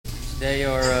Today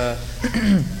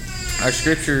our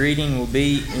scripture reading will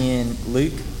be in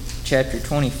Luke chapter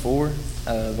 24,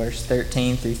 verse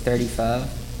 13 through 35.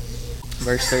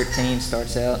 Verse 13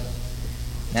 starts out,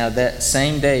 "Now that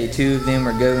same day 2 of them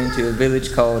were going to a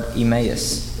village called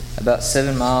Emmaus, about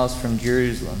 7 miles from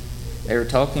Jerusalem. They were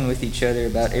talking with each other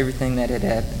about everything that had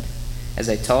happened. As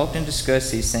they talked and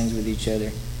discussed these things with each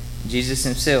other, Jesus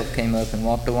himself came up and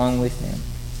walked along with them,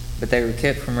 but they were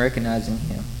kept from recognizing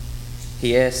him.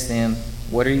 He asked them,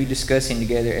 'What are you discussing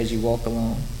together as you walk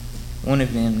along?' One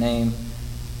of them, named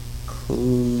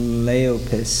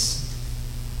Cleopas,"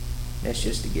 that's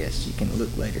just a guess, you can look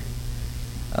later,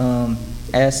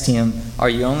 asked him,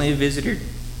 "Are you only a visitor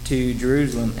to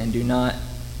Jerusalem and do not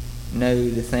know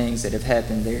the things that have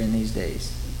happened there in these days?"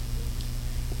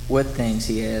 "What things?"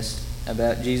 he asked.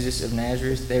 "About Jesus of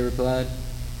Nazareth," they replied.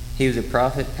 "He was a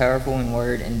prophet, powerful in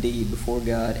word and deed before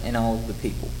God and all of the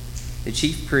people. The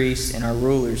chief priests and our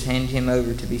rulers handed him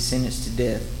over to be sentenced to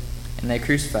death, and they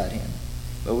crucified him.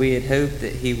 But we had hoped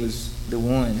that he was the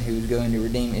one who was going to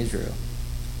redeem Israel.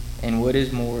 And what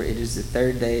is more, it is the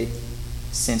 3rd day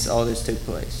since all this took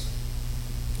place.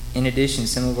 In addition,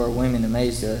 some of our women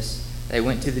amazed us. They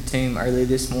went to the tomb early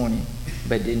this morning,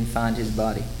 but didn't find his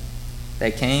body. They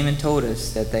came and told us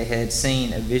that they had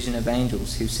seen a vision of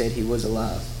angels who said he was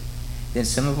alive. Then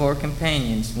some of our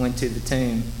companions went to the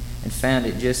tomb and found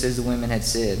it just as the women had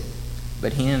said,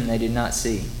 but him they did not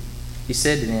see. He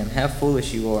said to them, 'How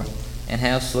foolish you are, and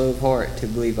how slow of heart to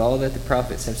believe all that the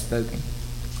prophets have spoken.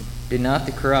 Did not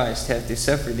the Christ have to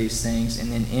suffer these things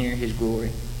and then enter his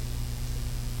glory?'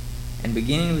 And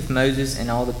beginning with Moses and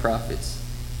all the prophets,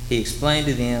 he explained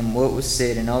to them what was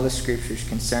said in all the scriptures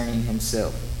concerning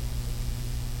himself.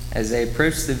 As they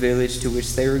approached the village to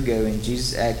which they were going,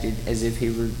 Jesus acted as if he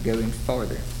were going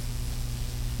farther.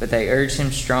 But they urged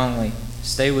him strongly,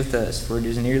 'Stay with us, for it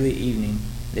is nearly evening.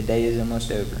 The day is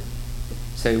almost over.'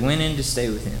 So he went in to stay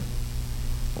with him.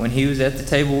 When he was at the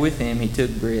table with them, he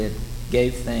took bread,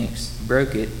 gave thanks,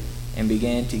 broke it, and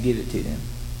began to give it to them.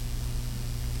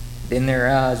 Then their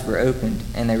eyes were opened,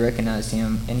 and they recognized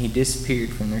him, and he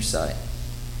disappeared from their sight.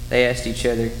 They asked each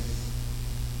other,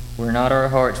 'Were not our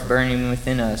hearts burning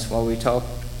within us while we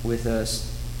talked with us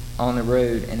on the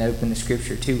road and opened the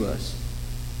scripture to us?'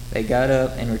 They got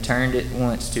up and returned at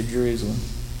once to Jerusalem.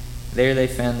 There they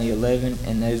found the 11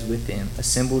 and those with them,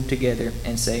 assembled together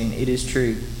and saying, 'It is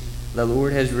true, the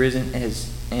Lord has risen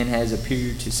and has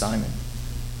appeared to Simon.'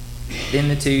 Then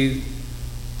the 2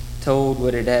 told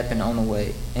what had happened on the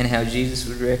way, and how Jesus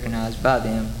was recognized by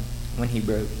them when he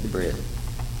broke the bread."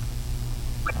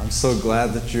 I'm so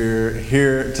glad that you're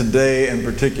here today in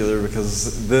particular,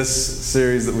 because this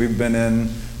series that we've been in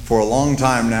for a long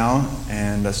time now,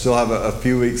 and I still have a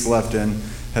few weeks left in,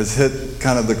 has hit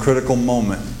kind of the critical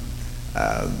moment.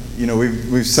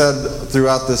 We've said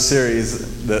throughout this series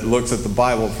that looks at the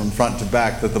Bible from front to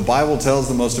back that the Bible tells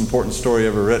the most important story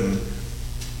ever written,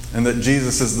 and that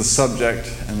Jesus is the subject,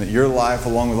 and that your life,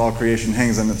 along with all creation,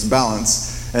 hangs on its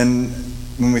balance. And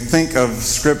when we think of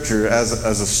Scripture as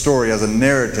a story, as a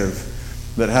narrative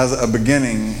that has a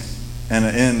beginning and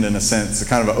an end, in a sense, a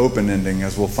kind of an open ending,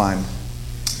 as we'll find.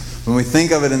 When we think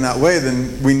of it in that way,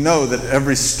 then we know that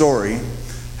every story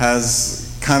has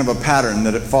kind of a pattern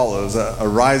that it follows. A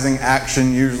rising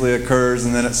action usually occurs,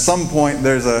 and then at some point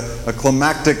there's a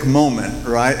climactic moment,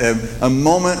 right? A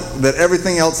moment that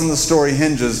everything else in the story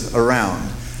hinges around.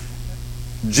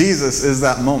 Jesus is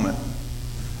that moment.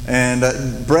 And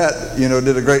Brett,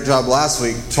 did a great job last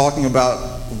week talking about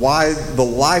why the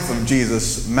life of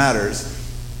Jesus matters.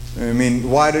 I mean,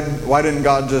 why didn't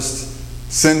God just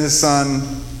send his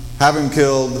son, have him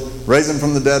killed, raise him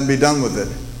from the dead, and be done with it?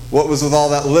 What was with all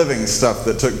that living stuff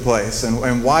that took place?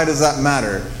 And why does that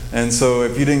matter? And so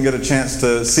if you didn't get a chance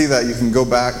to see that, you can go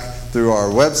back through our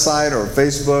website or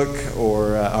Facebook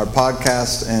or our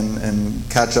podcast and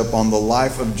catch up on the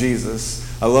life of Jesus.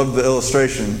 I love the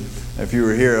illustration, if you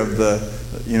were here, of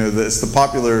it's the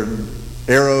popular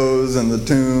arrows and the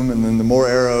tomb, and then the more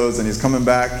arrows, and he's coming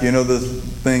back. The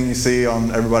thing you see on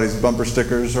everybody's bumper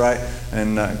stickers, right?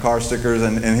 And car stickers,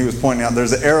 and he was pointing out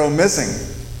there's an arrow missing.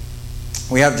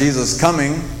 We have Jesus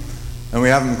coming, and we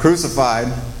have him crucified,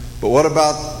 but what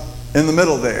about in the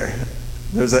middle there?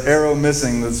 There's an arrow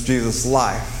missing. That's Jesus'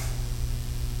 life,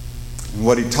 and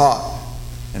what he taught,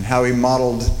 and how he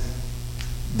modeled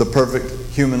the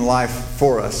perfect human life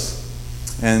for us.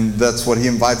 And that's what he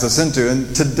invites us into.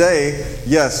 And today,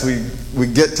 yes, we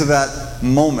get to that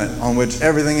moment on which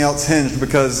everything else hinged,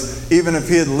 because even if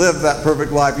he had lived that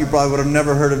perfect life, you probably would have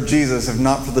never heard of Jesus if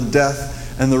not for the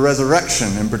death and the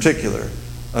resurrection in particular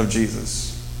of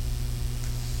Jesus.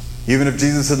 Even if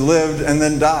Jesus had lived and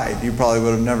then died, you probably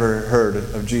would have never heard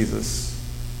of Jesus.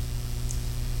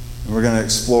 And we're going to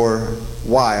explore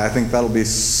why. I think that'll be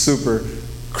super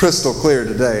crystal clear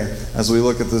today as we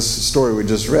look at this story we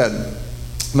just read.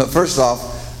 But first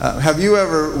off, have you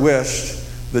ever wished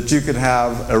that you could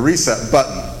have a reset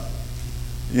button?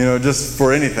 You know, just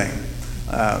for anything.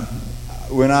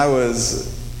 When I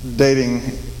was dating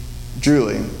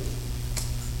Julie,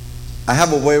 I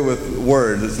have a way with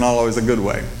words. It's not always a good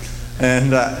way.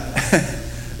 And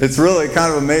it's really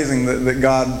kind of amazing that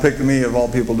God picked me, of all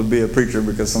people, to be a preacher,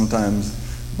 because sometimes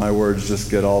my words just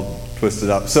get all twisted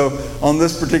up. So on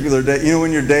this particular day, you know,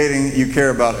 when you're dating, you care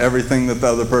about everything that the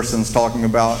other person's talking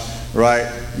about, right?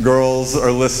 Girls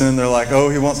are listening. They're like, oh,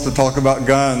 he wants to talk about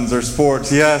guns or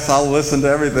sports. Yes, I'll listen to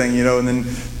everything, you know. And then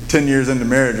 10 years into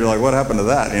marriage, you're like, what happened to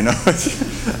that, you know?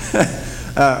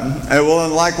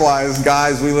 And likewise,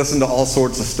 guys, we listen to all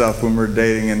sorts of stuff when we're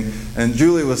dating. And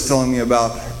Julie was telling me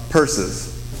about purses.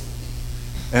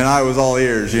 And I was all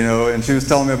ears, you know. And she was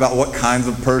telling me about what kinds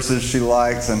of purses she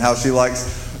likes and how she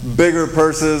likes bigger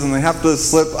purses. And they have to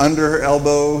slip under her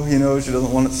elbow, you know. She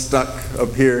doesn't want it stuck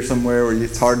up here somewhere where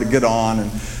it's hard to get on.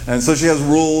 And so she has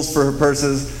rules for her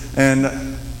purses.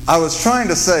 And I was trying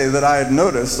to say that I had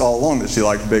noticed all along that she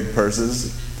liked big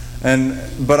purses.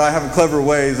 But I have clever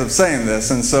ways of saying this,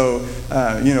 and so,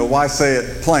 you know, why say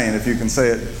it plain if you can say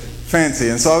it fancy?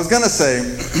 And so I was going to say,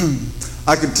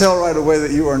 I could tell right away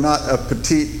that you are not a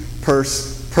petite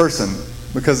person,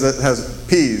 because it has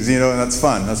P's, you know, and that's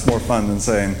fun. That's more fun than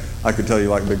saying, I could tell you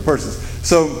like big purses.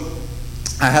 So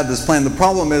I had this plan. The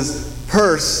problem is,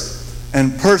 purse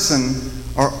and person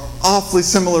are awfully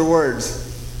similar words.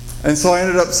 And so I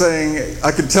ended up saying,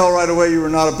 I could tell right away you were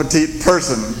not a petite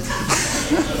person.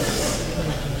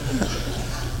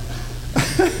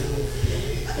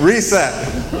 Reset.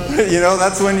 You know,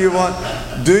 that's when you want,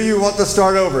 do you want to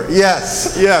start over?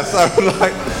 Yes, I would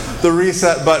like the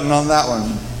reset button on that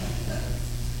one.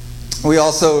 We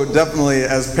also definitely,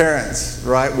 as parents,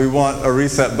 right, we want a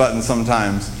reset button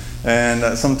sometimes.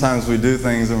 And sometimes we do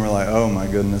things and we're like, oh my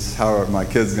goodness, how are my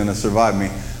kids going to survive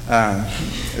me?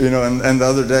 You know, and the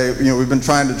other day, you know, we've been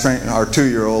trying to train our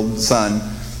 2-year-old son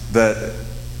that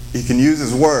he can use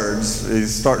his words.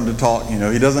 He's starting to talk, you know.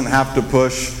 He doesn't have to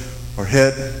push or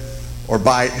hit or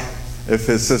bite if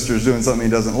his sister's doing something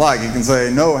he doesn't like. He can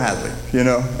say, no, Hadley, you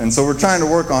know. And so we're trying to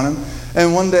work on him.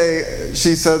 And one day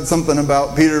she said something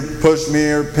about Peter pushed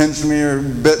me or pinched me or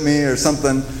bit me or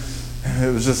something. And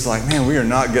it was just like, man, we are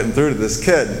not getting through to this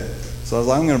kid. So I was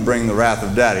like, I'm going to bring the wrath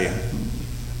of Daddy,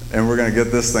 and we're going to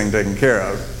get this thing taken care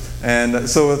of. And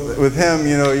so with him,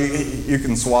 you know, you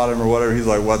can swat him or whatever. He's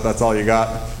like, what, that's all you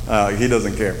got? He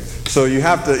doesn't care. So you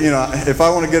have to, you know, if I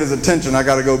want to get his attention, I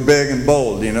got to go big and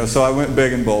bold, you know. So I went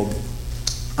big and bold.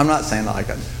 I'm not saying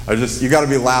that you got to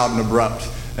be loud and abrupt,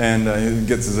 and it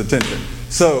gets his attention.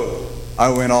 So I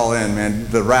went all in, man.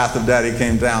 The wrath of Daddy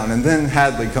came down. And then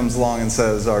Hadley comes along and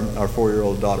says, our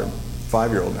 4-year-old daughter,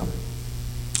 5-year-old now,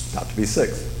 about to be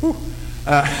 6.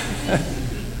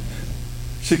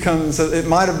 She comes and says, it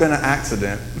might have been an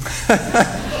accident.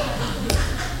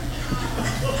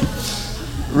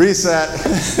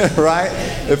 Reset, right?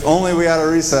 If only we had a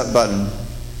reset button.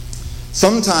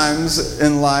 Sometimes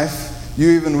in life, you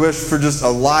even wish for just a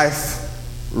life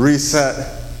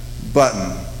reset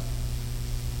button.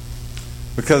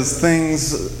 Because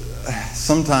things,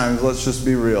 sometimes, let's just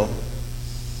be real,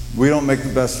 we don't make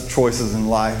the best choices in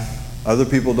life. Other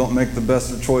people don't make the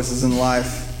best of choices in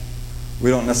life. We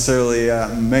don't necessarily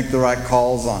make the right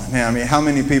calls on it. Man, I mean, how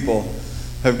many people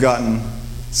have gotten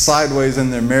sideways in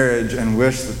their marriage and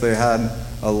wish that they had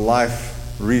a life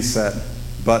reset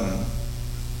button?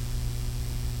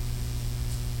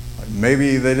 Like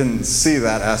maybe they didn't see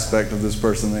that aspect of this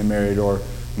person they married, or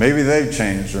maybe they've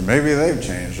changed, or maybe they've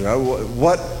changed.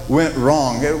 What went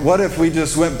wrong? What if we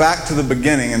just went back to the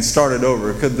beginning and started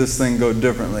over? Could this thing go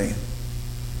differently?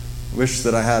 Wish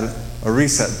that I had a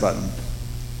reset button.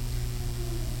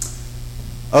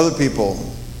 Other people,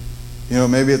 you know,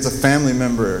 maybe it's a family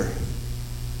member.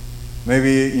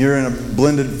 Maybe you're in a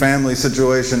blended family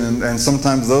situation, and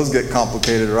sometimes those get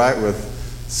complicated, right, with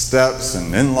steps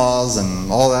and in-laws and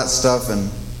all that stuff. And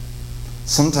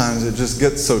sometimes it just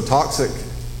gets so toxic.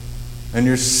 And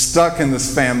you're stuck in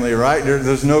this family, right?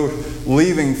 There's no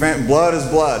leaving. Blood is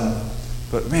blood.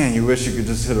 But man, you wish you could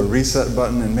just hit a reset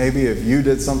button, and maybe if you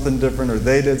did something different or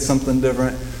they did something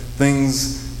different,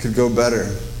 things could go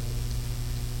better.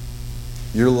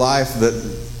 Your life that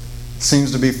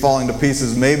seems to be falling to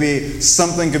pieces, maybe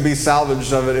something could be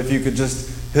salvaged of it if you could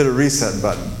just hit a reset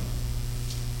button.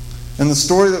 And the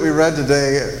story that we read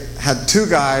today had 2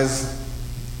 guys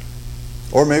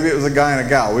Or maybe it was a guy and a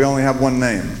gal. We only have one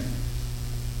name.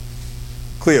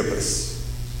 Cleopas.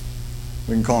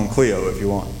 We can call him Cleo if you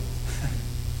want.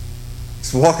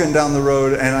 He's walking down the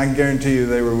road, and I guarantee you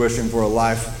they were wishing for a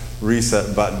life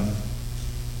reset button,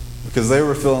 because they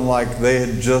were feeling like they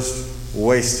had just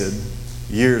wasted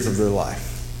years of their life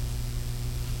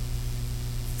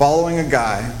following a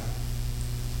guy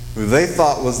who they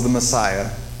thought was the Messiah,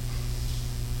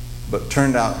 but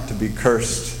turned out to be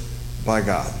cursed by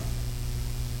God.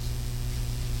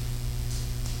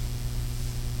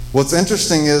 What's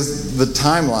interesting is the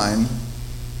timeline,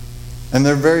 and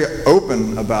they're very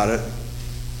open about it.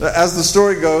 As the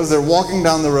story goes, they're walking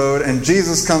down the road, and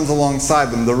Jesus comes alongside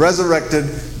them, the resurrected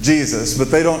Jesus, but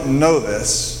they don't know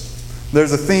this.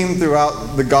 There's a theme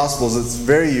throughout the Gospels that's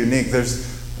very unique.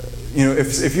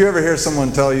 If you ever hear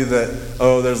someone tell you that,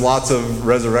 there's lots of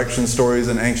resurrection stories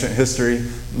in ancient history,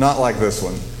 not like this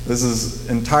one. This is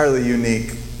entirely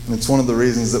unique. It's one of the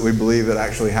reasons that we believe it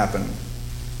actually happened.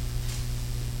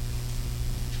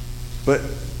 But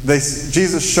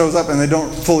Jesus shows up and they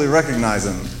don't fully recognize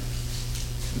him.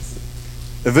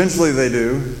 Eventually they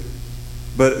do,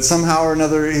 but somehow or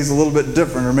another he's a little bit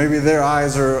different, or maybe their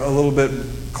eyes are a little bit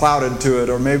clouded to it,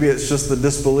 or maybe it's just the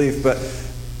disbelief. But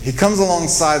he comes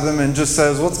alongside them and just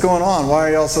says, "What's going on? Why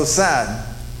are y'all so sad?"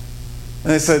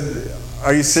 And they said,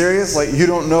 "Are you serious? Like, you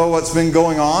don't know what's been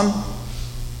going on?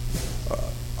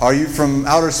 Are you from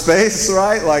outer space,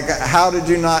 right? Like, how did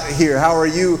you not hear? How are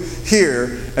you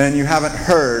here and you haven't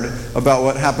heard about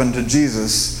what happened to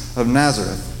Jesus of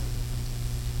Nazareth?"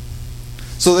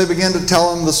 So they begin to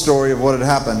tell him the story of what had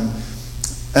happened.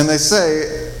 And they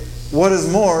say, "What is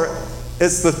more,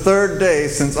 it's the third day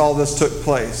since all this took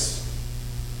place."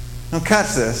 Now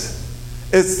catch this.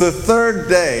 It's the third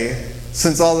day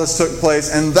since all this took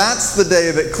place, and that's the day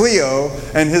that Cleo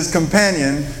and his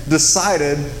companion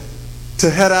decided to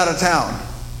head out of town.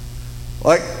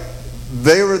 Like,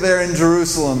 they were there in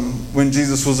Jerusalem when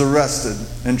Jesus was arrested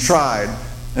and tried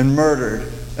and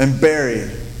murdered and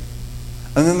buried.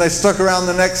 And then they stuck around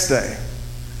the next day.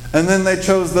 And then they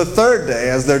chose the third day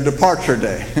as their departure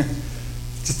day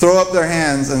to throw up their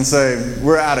hands and say,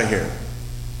 "We're out of here."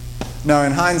 Now,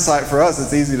 in hindsight, for us,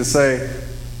 it's easy to say,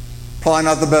 probably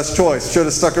not the best choice. Should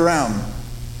have stuck around.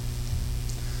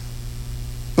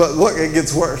 But look, it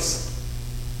gets worse.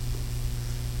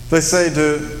 They say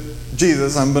to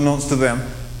Jesus, unbeknownst to them,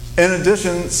 "In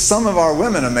addition, some of our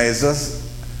women amazed us,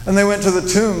 and they went to the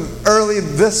tomb early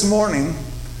this morning,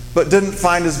 but didn't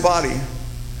find his body.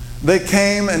 They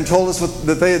came and told us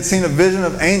that they had seen a vision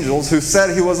of angels who said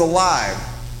he was alive."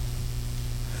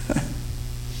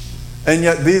 And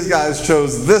yet these guys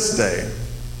chose this day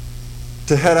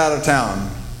to head out of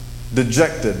town,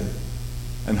 dejected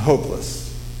and hopeless.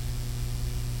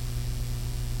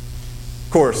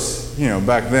 Of course,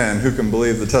 back then, who can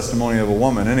believe the testimony of a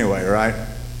woman anyway, right?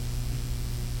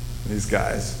 These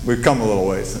guys. We've come a little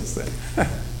way since then.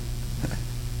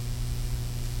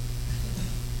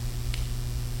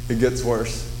 It gets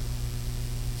worse.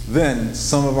 Then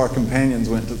some of our companions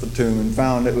went to the tomb and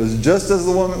found it was just as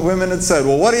the women had said.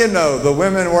 Well, what do you know? The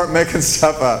women weren't making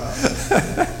stuff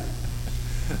up.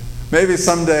 Maybe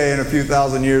someday in a few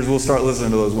thousand years we'll start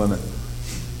listening to those women.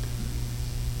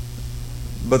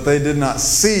 But they did not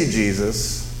see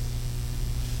Jesus.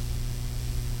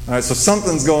 All right, so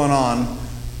something's going on,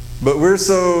 but we're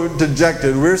so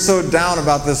dejected, we're so down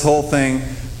about this whole thing.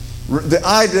 The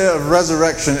idea of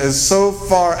resurrection is so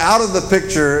far out of the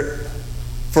picture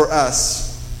for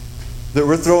us that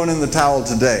we're throwing in the towel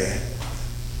today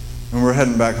and we're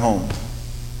heading back home.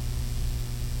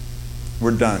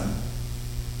 We're done.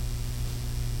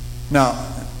 Now,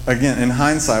 again, in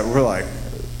hindsight, we're like,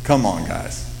 come on,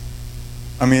 guys.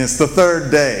 I mean, it's the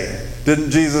third day.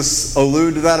 Didn't Jesus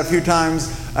allude to that a few times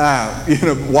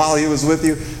while he was with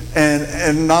you?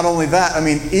 And not only that, I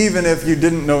mean, even if you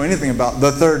didn't know anything about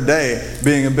the third day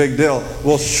being a big deal,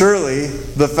 well, surely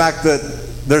the fact that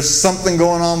there's something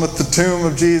going on with the tomb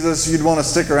of Jesus, you'd want to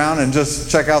stick around and just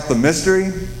check out the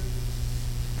mystery.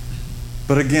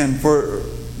 But again, for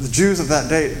the Jews of that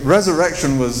day,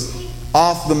 resurrection was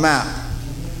off the map.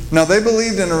 Now, they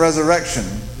believed in a resurrection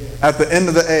at the end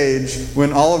of the age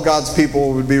when all of God's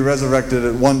people would be resurrected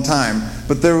at one time.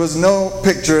 But there was no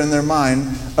picture in their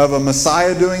mind of a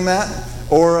Messiah doing that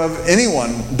or of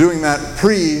anyone doing that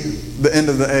pre the end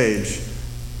of the age.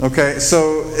 Okay,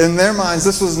 so in their minds,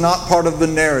 this was not part of the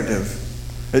narrative.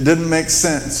 It didn't make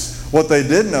sense. What they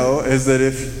did know is that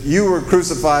if you were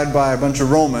crucified by a bunch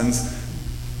of Romans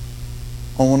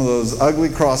on one of those ugly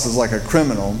crosses like a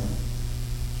criminal,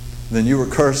 then you were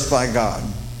cursed by God.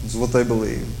 This is what they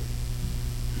believed.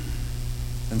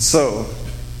 And so,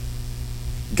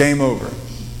 game over.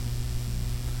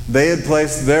 They had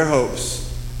placed their hopes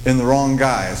in the wrong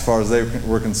guy as far as they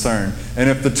were concerned. And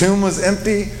if the tomb was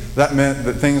empty, that meant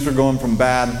that things were going from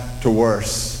bad to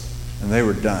worse. And they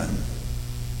were done.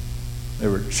 They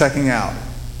were checking out.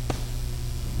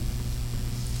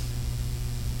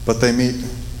 But they meet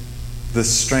this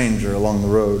stranger along the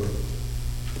road.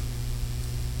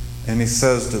 And he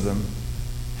says to them,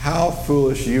 "How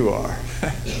foolish you are."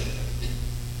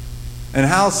 And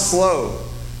how slow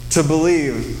to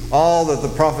believe all that the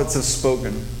prophets have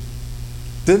spoken.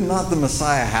 Did not the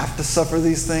Messiah have to suffer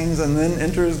these things and then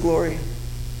enter his glory?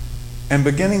 And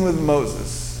beginning with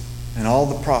Moses and all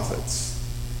the prophets,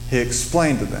 he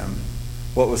explained to them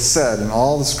what was said in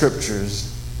all the scriptures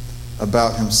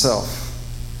about himself.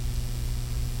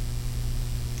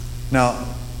 Now,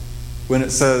 when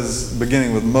it says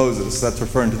beginning with Moses, that's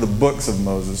referring to the books of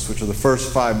Moses, which are the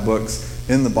first 5 books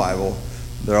in the Bible.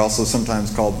 They're also sometimes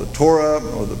called the Torah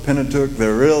or the Pentateuch.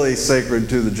 They're really sacred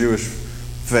to the Jewish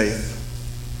faith.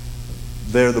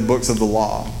 They're the books of the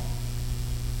law.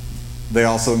 They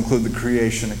also include the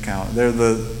creation account. They're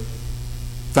the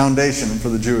foundation for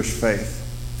the Jewish faith.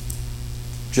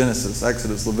 Genesis,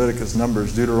 Exodus, Leviticus,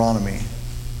 Numbers, Deuteronomy.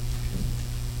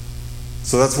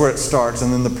 So that's where it starts.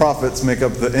 And then the prophets make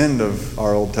up the end of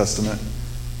our Old Testament.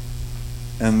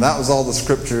 And that was all the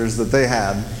scriptures that they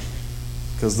had,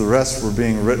 because the rest were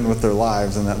being written with their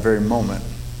lives in that very moment.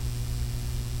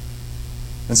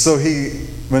 And so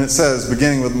when it says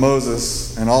beginning with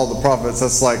Moses and all the prophets,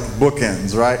 that's like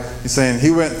bookends, right? He's saying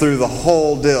he went through the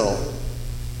whole deal,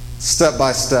 step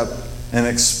by step, and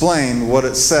explained what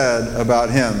it said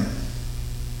about him.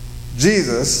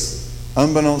 Jesus,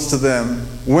 unbeknownst to them,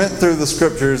 went through the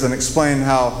scriptures and explained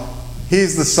how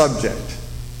he's the subject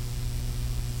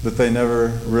that they never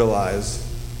realized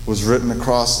was written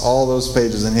across all those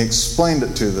pages, and he explained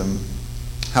it to them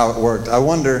how it worked. I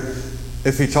wonder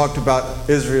if he talked about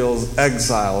Israel's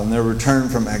exile and their return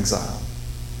from exile,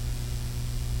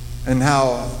 and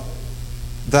how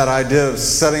that idea of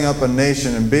setting up a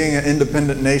nation and being an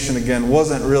independent nation again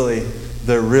wasn't really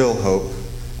their real hope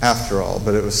after all,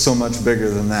 but it was so much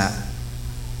bigger than that.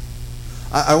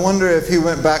 I wonder if he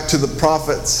went back to the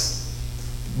prophets,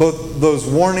 both those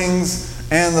warnings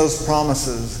and those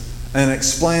promises, and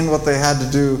explained what they had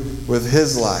to do with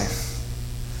his life.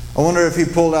 I wonder if he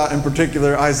pulled out in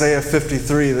particular Isaiah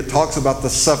 53 that talks about the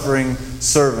suffering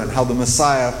servant, how the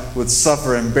Messiah would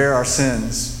suffer and bear our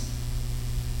sins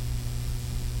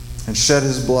and shed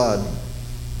his blood.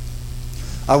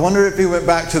 I wonder if he went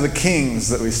back to the kings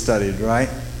that we studied, right?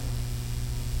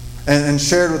 And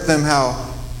shared with them how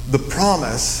the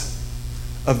promise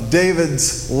of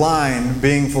David's line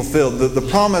being fulfilled, the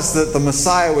promise that the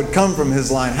Messiah would come from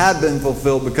his line had been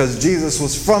fulfilled because Jesus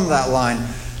was from that line.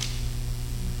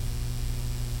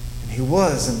 And he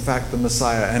was, in fact, the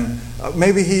Messiah. And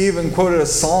maybe he even quoted a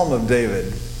psalm of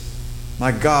David.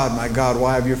 My God,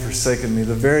 why have you forsaken me?"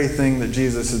 The very thing that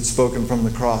Jesus had spoken from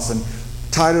the cross, and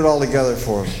tied it all together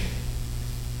for him.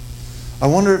 I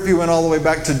wonder if he went all the way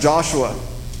back to Joshua,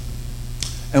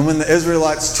 and when the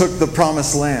Israelites took the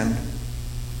promised land,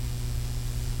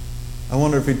 I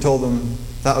wonder if he told them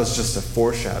that was just a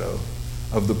foreshadow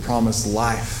of the promised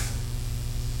life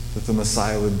that the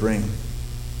Messiah would bring.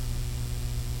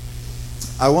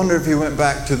 I wonder if he went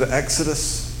back to the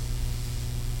Exodus,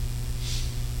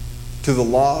 to the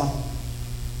law,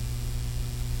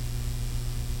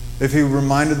 if he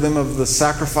reminded them of the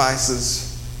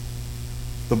sacrifices,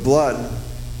 the blood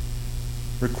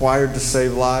required to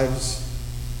save lives.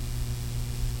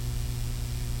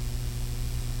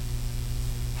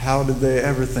 How did they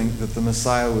ever think that the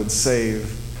Messiah would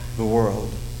save the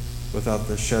world without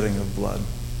the shedding of blood?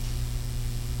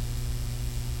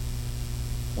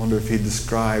 I wonder if he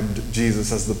described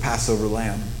Jesus as the Passover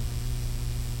lamb.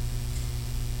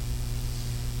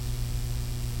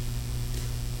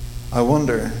 I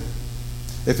wonder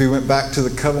if he went back to the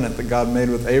covenant that God made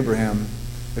with Abraham.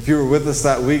 If you were with us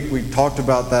that week, we talked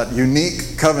about that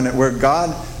unique covenant where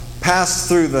God passed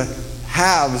through the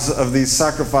halves of these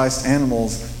sacrificed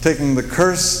animals, taking the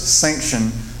curse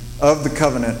sanction of the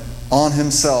covenant on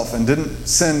himself, and didn't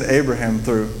send Abraham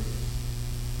through.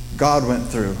 God went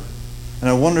through. And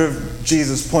I wonder if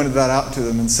Jesus pointed that out to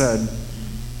them and said,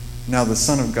 now the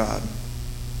Son of God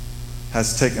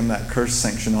has taken that curse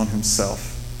sanction on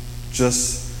himself,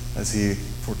 just as he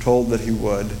foretold that he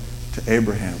would to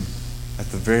Abraham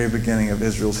at the very beginning of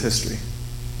Israel's history.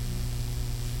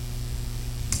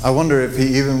 I wonder if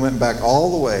he even went back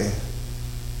all the way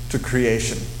to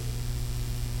creation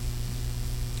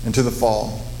and to the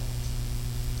fall.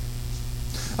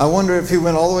 I wonder if he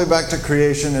went all the way back to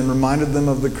creation and reminded them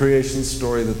of the creation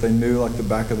story that they knew like the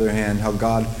back of their hand, how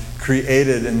God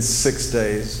created in 6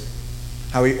 days,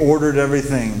 how he ordered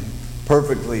everything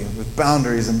perfectly with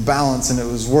boundaries and balance, and it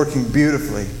was working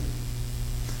beautifully.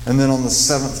 And then on the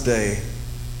 7th day,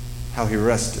 how he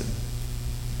rested.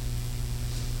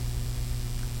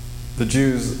 The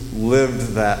Jews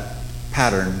lived that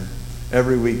pattern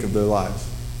every week of their lives.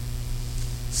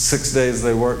 6 days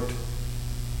they worked,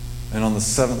 and on the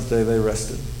 7th day they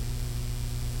rested.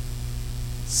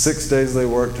 6 days they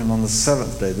worked, and on the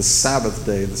 7th day, the Sabbath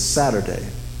day, the Saturday,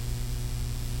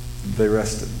 they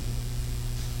rested.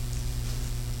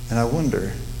 And I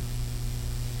wonder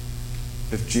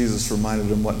if Jesus reminded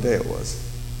them what day it was.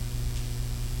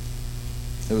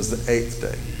 It was the 8th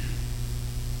day.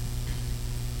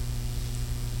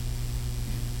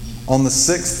 On the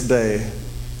 6th day,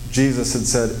 Jesus had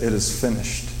said, "It is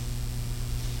finished."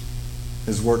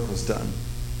 His work was done.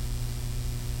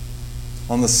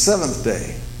 On the 7th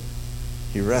day,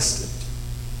 he rested.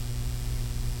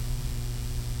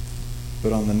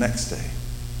 But on the next day,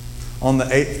 on the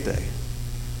 8th day,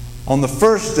 on the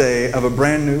first day of a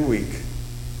brand new week,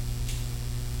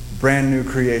 brand new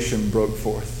creation broke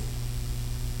forth.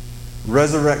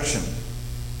 Resurrection.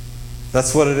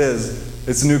 That's what it is.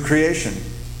 It's new creation.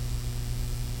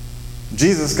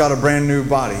 Jesus got a brand new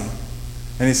body,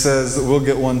 and he says that we'll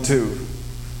get one too.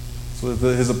 So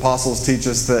his apostles teach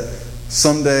us that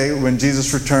someday when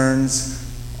Jesus returns,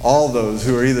 all those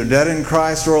who are either dead in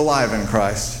Christ or alive in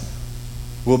Christ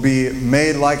will be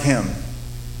made like him.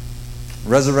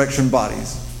 Resurrection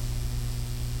bodies.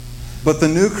 But the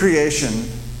new creation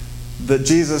that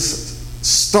Jesus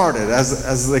started,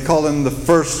 as they call them the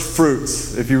first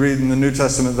fruits. If you read in the New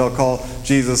Testament, they'll call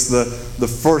Jesus the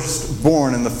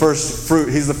firstborn and the first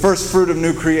fruit. He's the first fruit of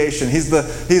new creation. He's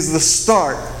the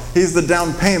start. He's the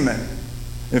down payment,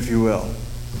 if you will.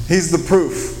 He's the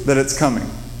proof that it's coming.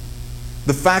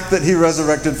 The fact that he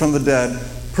resurrected from the dead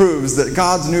proves that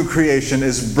God's new creation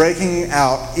is breaking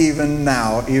out even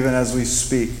now, even as we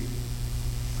speak.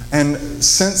 And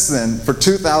since then, for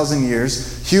 2,000 years,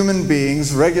 human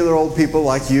beings, regular old people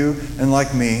like you and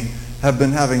like me, have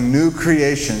been having new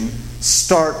creation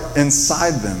start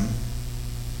inside them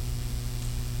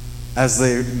as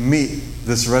they meet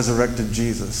this resurrected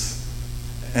Jesus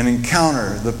and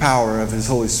encounter the power of his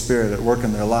Holy Spirit at work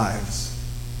in their lives.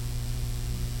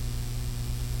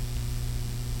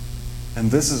 And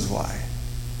this is why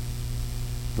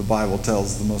the Bible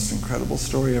tells the most incredible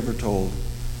story ever told,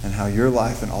 and how your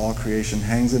life and all creation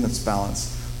hangs in its balance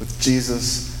with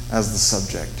Jesus as the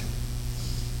subject.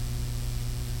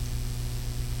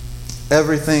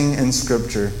 Everything in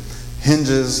Scripture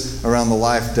hinges around the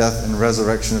life, death, and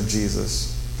resurrection of Jesus.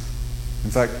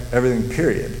 In fact, everything,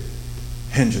 period,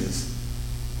 hinges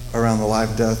around the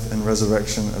life, death, and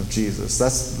resurrection of Jesus.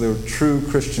 That's the true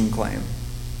Christian claim.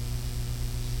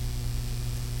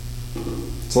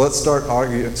 So let's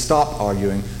stop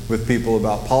arguing with people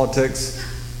about politics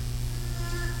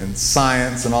and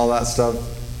science and all that stuff.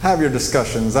 Have your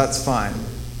discussions, that's fine.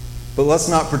 But let's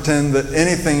not pretend that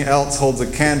anything else holds a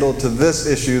candle to this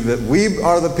issue, that we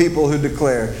are the people who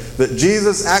declare that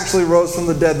Jesus actually rose from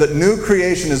the dead, that new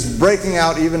creation is breaking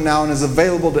out even now and is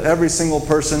available to every single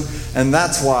person. And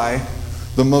that's why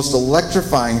the most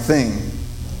electrifying thing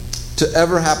to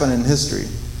ever happen in history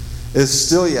is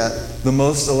still yet the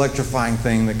most electrifying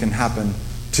thing that can happen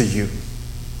to you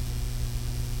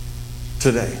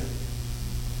today.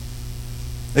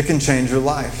 It can change your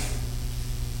life.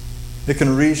 It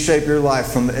can reshape your life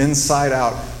from the inside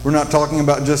out. We're not talking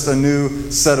about just a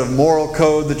new set of moral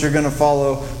code that you're going to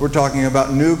follow. We're talking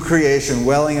about new creation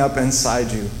welling up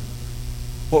inside you.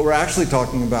 What we're actually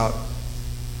talking about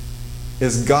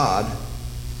is God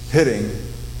hitting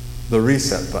the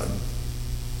reset button.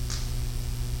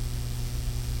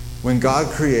 When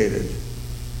God created,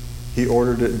 he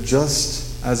ordered it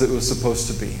just as it was supposed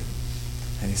to be.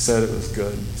 And he said it was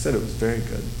good. He said it was very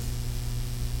good.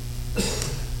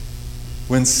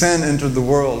 When sin entered the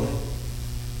world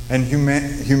and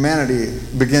humanity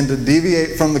began to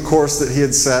deviate from the course that he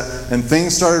had set, and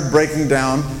things started breaking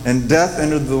down, and death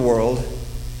entered the world,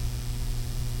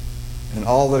 and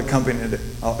all that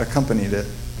accompanied it,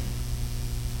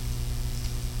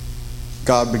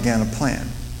 God began a plan.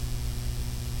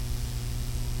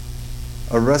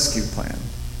 A rescue plan.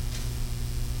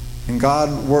 And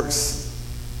God works,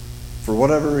 for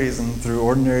whatever reason, through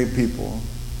ordinary people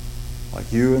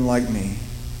like you and like me.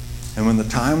 And when the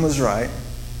time was right,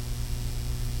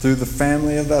 through the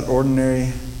family of that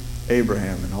ordinary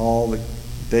Abraham and all that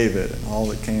David and all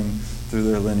that came through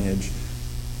their lineage,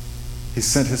 he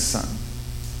sent his son.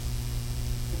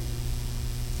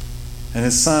 And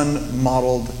his Son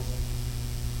modeled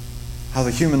how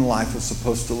the human life was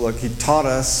supposed to look. He taught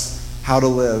us how to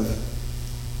live.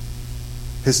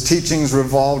 His teachings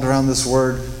revolved around this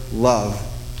word, love.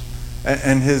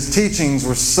 And his teachings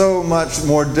were so much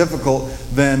more difficult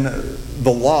than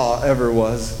the law ever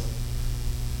was.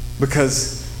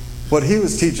 Because what he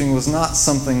was teaching was not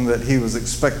something that he was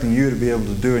expecting you to be able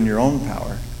to do in your own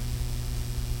power.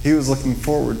 He was looking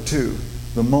forward to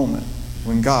the moment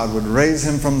when God would raise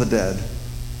him from the dead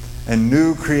and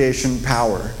new creation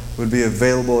power would be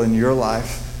available in your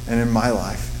life and in my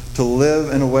life to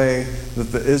live in a way that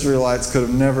the Israelites could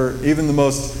have never, even the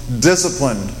most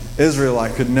disciplined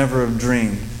Israelite could never have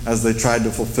dreamed as they tried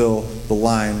to fulfill the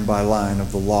line by line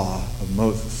of the law of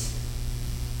Moses.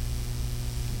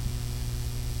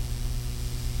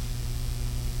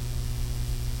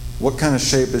 What kind of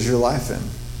shape is your life in?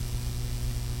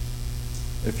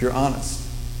 If you're honest.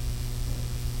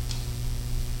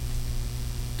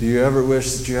 Do you ever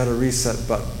wish that you had a reset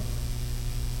button?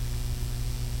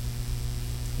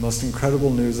 The most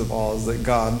incredible news of all is that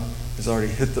God has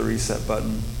already hit the reset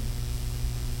button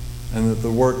and that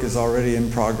the work is already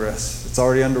in progress. It's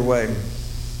already underway.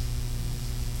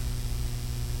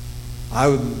 I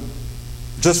would,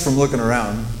 just from looking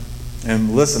around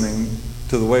and listening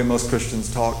to the way most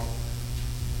Christians talk,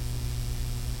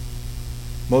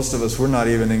 most of us, we're not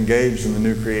even engaged in the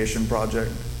new creation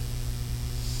project.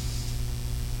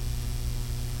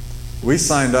 We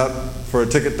signed up for a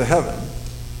ticket to heaven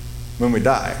when we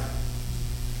die.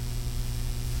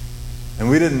 And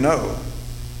we didn't know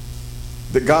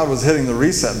that God was hitting the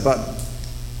reset button.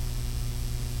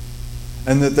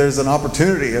 And that there's an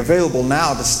opportunity available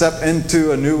now to step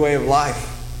into a new way of life.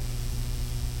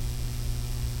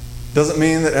 Doesn't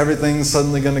mean that everything's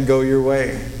suddenly going to go your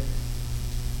way.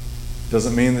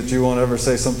 Doesn't mean that you won't ever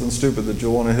say something stupid that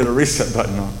you'll want to hit a reset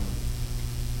button on.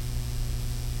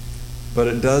 But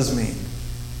it does mean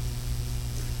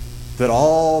that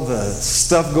all the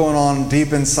stuff going on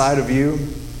deep inside of you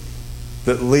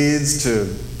that leads to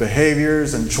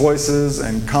behaviors and choices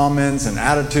and comments and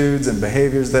attitudes and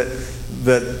behaviors that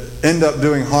end up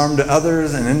doing harm to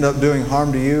others and end up doing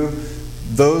harm to you,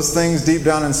 those things deep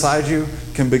down inside you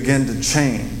can begin to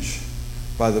change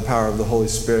by the power of the Holy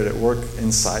Spirit at work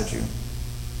inside you.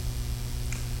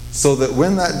 So that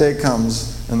when that day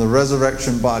comes and the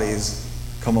resurrection bodies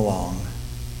come along,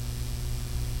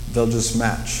 they'll just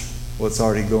match what's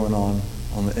already going on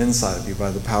the inside of you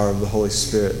by the power of the Holy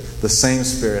Spirit, the same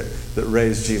Spirit that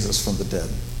raised Jesus from the dead.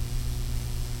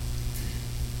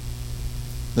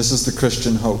 This is the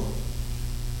Christian hope.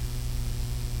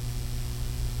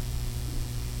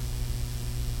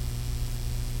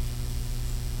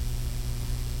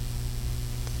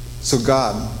 So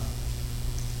God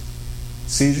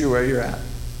sees you where you're at.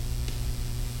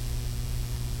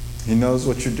 He knows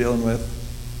what you're dealing with.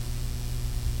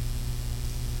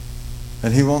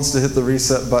 And He wants to hit the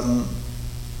reset button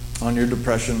on your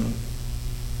depression,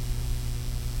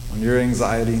 on your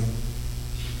anxiety,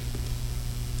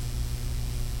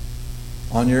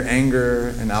 on your anger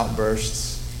and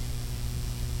outbursts,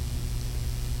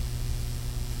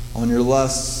 on your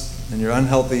lusts and your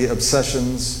unhealthy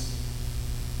obsessions.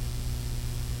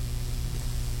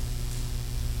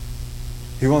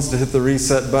 He wants to hit the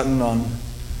reset button on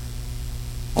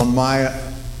my,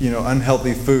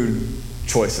 unhealthy food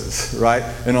choices, right?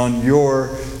 And on your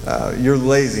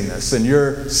laziness and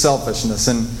your selfishness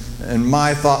and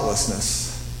my thoughtlessness.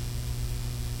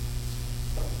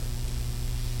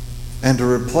 And to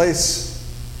replace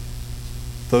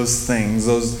those things,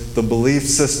 the belief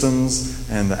systems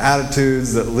and the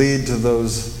attitudes that lead to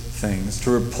those things,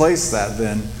 to replace that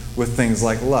then with things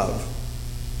like love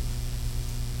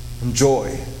and joy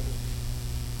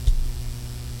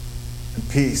and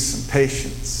peace and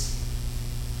patience.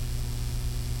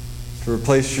 To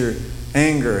replace your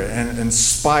anger and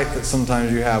spite that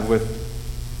sometimes you have with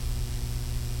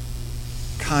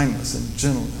kindness and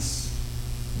gentleness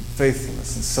and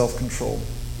faithfulness and self-control.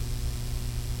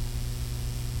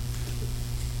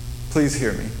 Please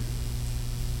hear me.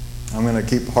 I'm going to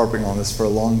keep harping on this for a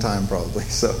long time probably.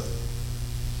 So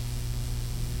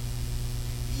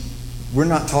we're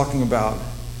not talking about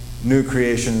new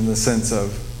creation in the sense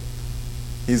of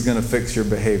He's going to fix your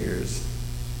behaviors.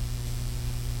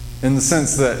 In the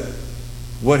sense that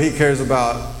what He cares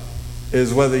about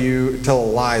is whether you tell a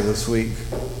lie this week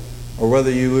or whether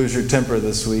you lose your temper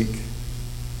this week.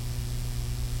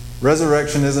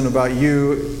 Resurrection isn't about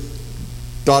you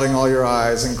dotting all your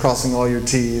I's and crossing all your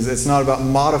T's. It's not about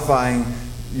modifying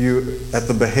you at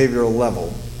the behavioral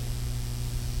level.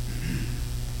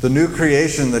 The new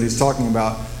creation that He's talking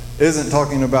about isn't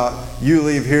talking about you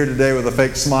leave here today with a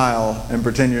fake smile and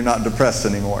pretend you're not depressed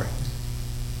anymore.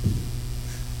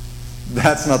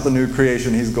 That's not the new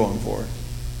creation he's going for.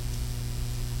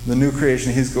 The new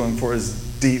creation he's going for is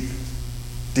deep,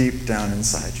 deep down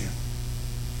inside you.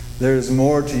 There is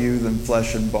more to you than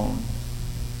flesh and bone.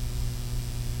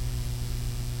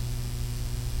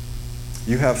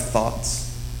 You have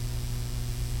thoughts.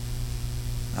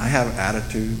 I have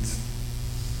attitudes.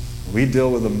 We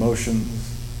deal with emotions.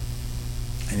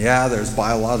 And yeah, there's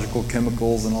biological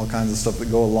chemicals and all kinds of stuff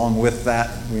that go along with that,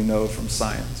 we know from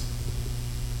science.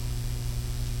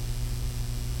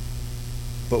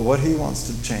 But what he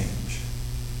wants to change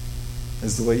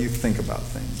is the way you think about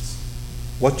things.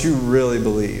 What you really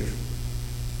believe.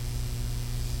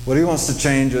 What he wants to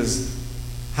change is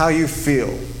how you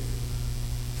feel.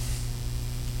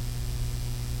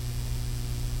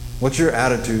 What your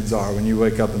attitudes are when you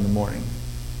wake up in the morning.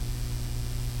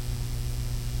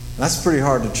 That's pretty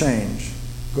hard to change.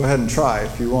 Go ahead and try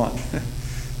if you want.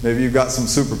 Maybe you've got some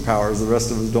superpowers the rest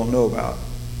of us don't know about.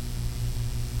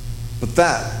 But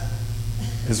that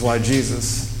is why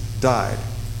Jesus died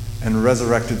and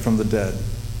resurrected from the dead.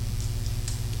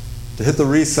 To hit the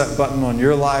reset button on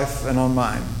your life and on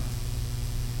mine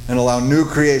and allow new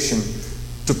creation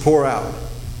to pour out.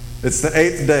 It's the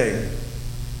 8th day.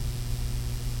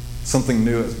 Something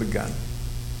new has begun.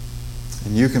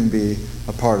 And you can be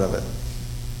a part of it.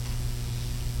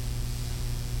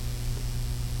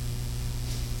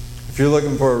 If you're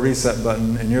looking for a reset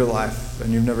button in your life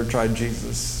and you've never tried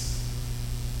Jesus,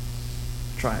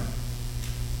 try him.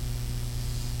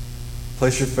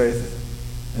 Place your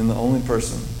faith in the only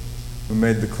person who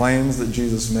made the claims that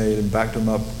Jesus made and backed them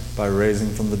up by raising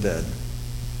from the dead.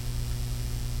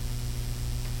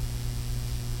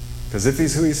 Because if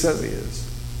he's who he says he is,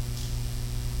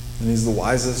 and he's the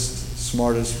wisest,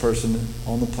 smartest person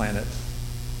on the planet,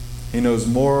 he knows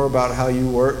more about how you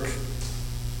work,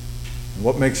 and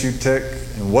what makes you tick,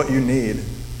 and what you need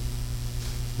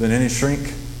than any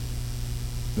shrink,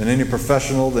 than any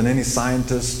professional, than any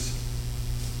scientist.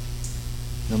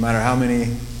 No matter how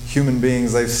many human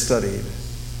beings they've studied,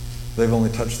 they've only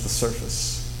touched the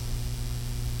surface.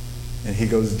 And he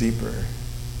goes deeper.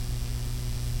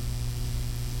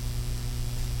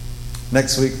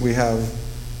 Next week we have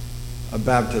a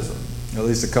baptism, at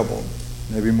least a couple,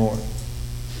 maybe more.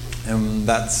 And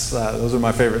those are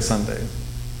my favorite Sundays.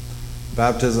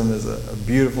 Baptism is a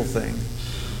beautiful thing.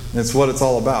 And it's what it's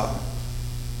all about.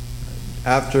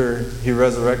 After he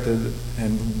resurrected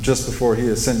and just before he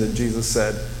ascended, Jesus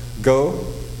said, "Go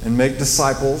and make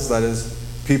disciples," that is,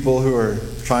 people who are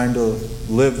trying to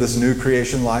live this new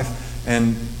creation life,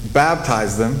 and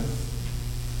baptize them,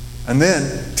 and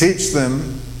then teach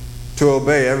them to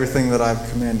obey everything that I've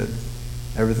commanded,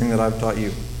 everything that I've taught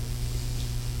you.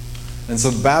 And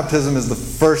so baptism is the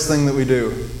first thing that we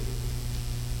do.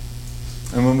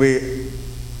 And when we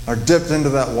are dipped into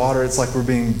that water, it's like we're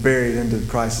being buried into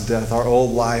Christ's death. Our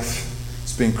old life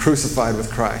is being crucified with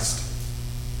Christ.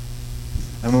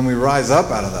 And when we rise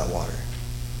up out of that water,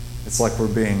 it's like we're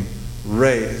being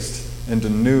raised into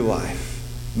new life,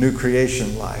 new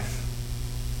creation life.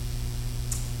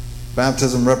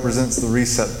 Baptism represents the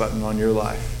reset button on your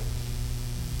life.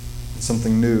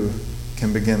 Something new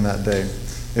can begin that day.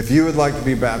 If you would like to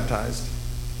be baptized,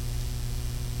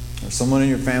 or someone in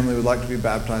your family would like to be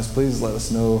baptized, please let us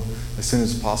know as soon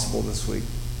as possible this week.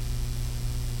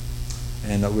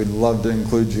 And we'd love to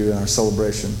include you in our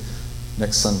celebration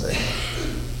next Sunday.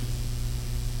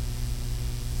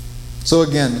 So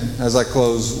again, as I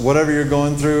close, whatever you're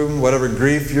going through, whatever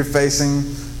grief you're facing,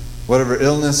 whatever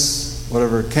illness,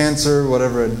 whatever cancer,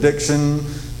 whatever addiction,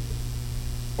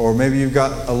 or maybe you've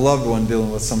got a loved one dealing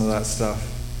with some of that stuff,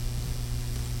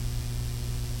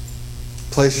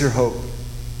 place your hope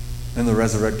in the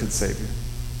resurrected Savior.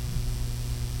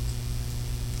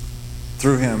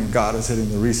 Through him, God is hitting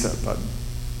the reset button.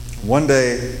 One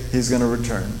day, he's going to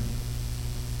return.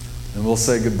 And we'll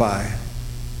say goodbye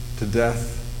to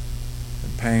death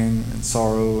and pain and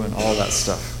sorrow and all that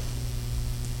stuff.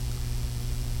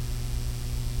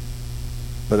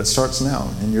 But it starts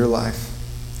now in your life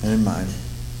and in mine.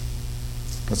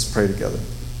 Let's pray together.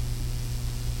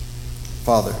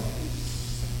 Father,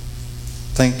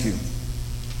 thank you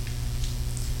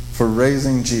for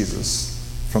raising Jesus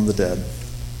from the dead.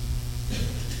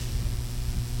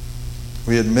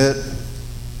 We admit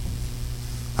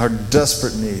our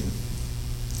desperate need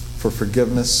for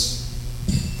forgiveness,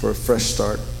 for a fresh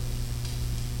start.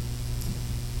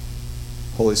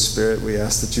 Holy Spirit, we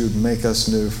ask that you would make us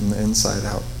new from the inside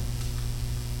out.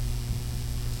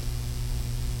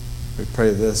 We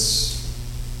pray this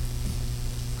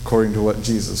according to what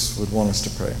Jesus would want us to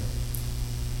pray.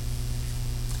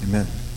 Amen.